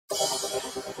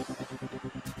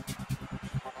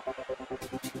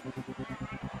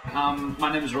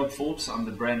My name is Rob Forbes. I'm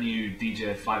the brand new DJ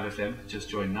at 5FM, just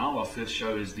joined now. Our first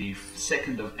show is the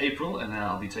 2nd of April, and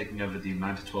I'll be taking over the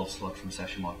 9 to 12 slot from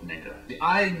Sasha Martinengo.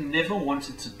 I never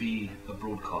wanted to be a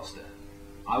broadcaster.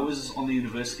 I was on the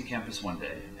university campus one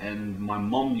day, and my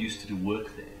mom used to do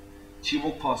work there. She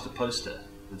walked past a poster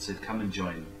that said, "Come and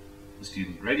join the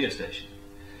student radio station."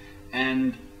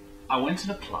 And I went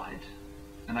and applied,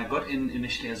 and I got in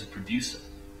initially as a producer.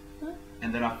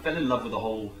 And then I fell in love with the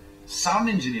whole sound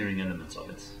engineering elements of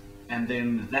it, and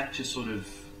then that just sort of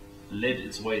led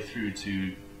its way through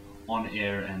to on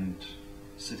air and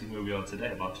sitting where we are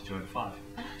today, about to join 5.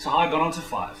 So how I got onto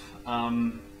 5.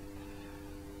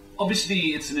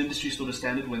 Obviously it's an industry sort of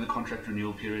standard when the contract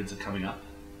renewal periods are coming up,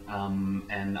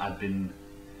 and I've been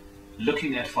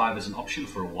looking at 5 as an option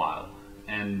for a while,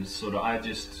 and sort of I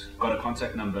just got a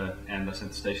contact number and I sent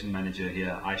the station manager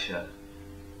here, Aisha,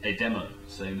 a demo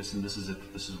saying, "Listen, this is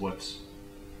it, this is what,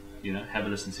 you know, have a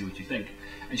listen, see what you think."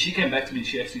 And she came back to me and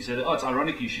she actually said, "Oh, it's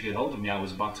ironic you should get hold of me. I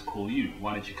was about to call you.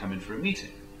 Why don't you come in for a meeting?"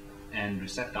 And we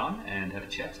sat down and had a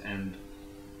chat and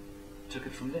took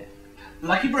it from there.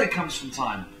 Lucky break comes from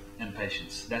time and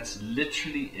patience. That's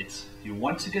literally it. If you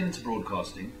want to get into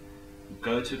broadcasting,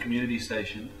 go to a community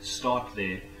station, start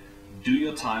there, do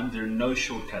your time. There are no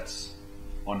shortcuts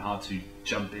on how to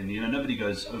jump in. You know, nobody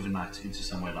goes overnight into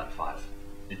somewhere like 5.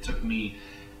 It took me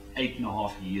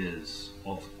 8.5 years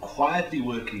of quietly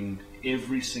working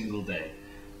every single day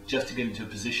just to get into a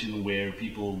position where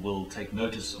people will take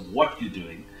notice of what you're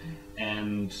doing.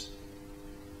 And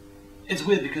it's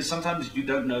weird because sometimes you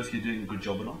don't know if you're doing a good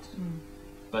job or not,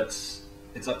 but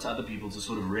it's up to other people to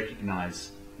sort of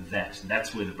recognize that.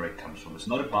 That's where the break comes from. It's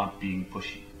not about being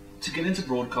pushy. To get into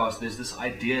broadcast, there's this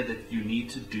idea that you need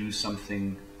to do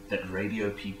something that radio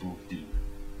people do.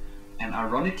 And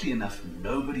ironically enough,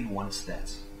 nobody wants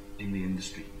that in the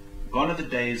industry. Gone are the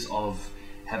days of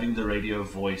having the radio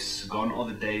voice, gone are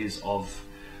the days of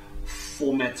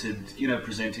formatted, you know,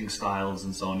 presenting styles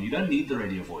and so on. You don't need the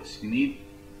radio voice. You need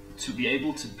to be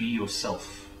able to be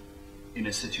yourself in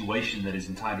a situation that is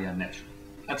entirely unnatural.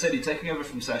 I'd say taking over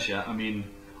from Sasha, I mean,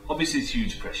 obviously it's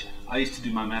huge pressure. I used to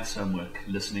do my maths homework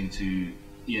listening to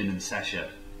Ian and Sasha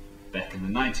back in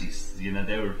the 90s. You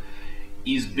know,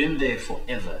 he's been there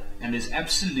forever, and there's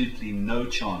absolutely no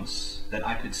chance that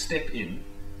I could step in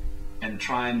and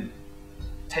try and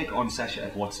take on Sasha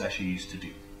at what Sasha used to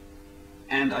do.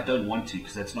 And I don't want to,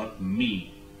 because that's not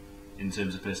me in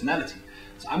terms of personality.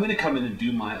 So I'm going to come in and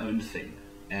do my own thing,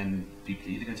 and people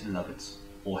are either going to love it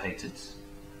or hate it.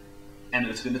 And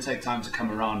it's going to take time to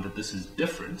come around that this is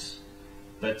different,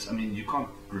 but I mean, you can't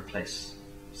replace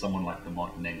someone like the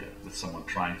Martinengo with someone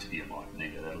trying to be a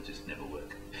Martinengo. That'll just never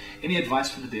work. Any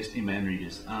advice for the Destiny Man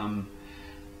readers?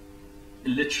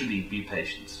 Literally be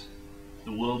patient.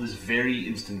 The world is very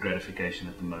instant gratification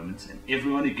at the moment, and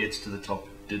everyone who gets to the top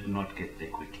did not get there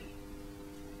quickly.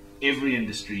 Every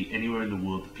industry, anywhere in the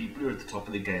world, the people who are at the top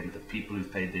of the game are the people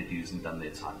who've paid their dues and done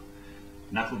their time.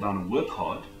 Knuckle down and work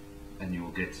hard, and you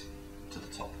will get to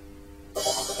the top.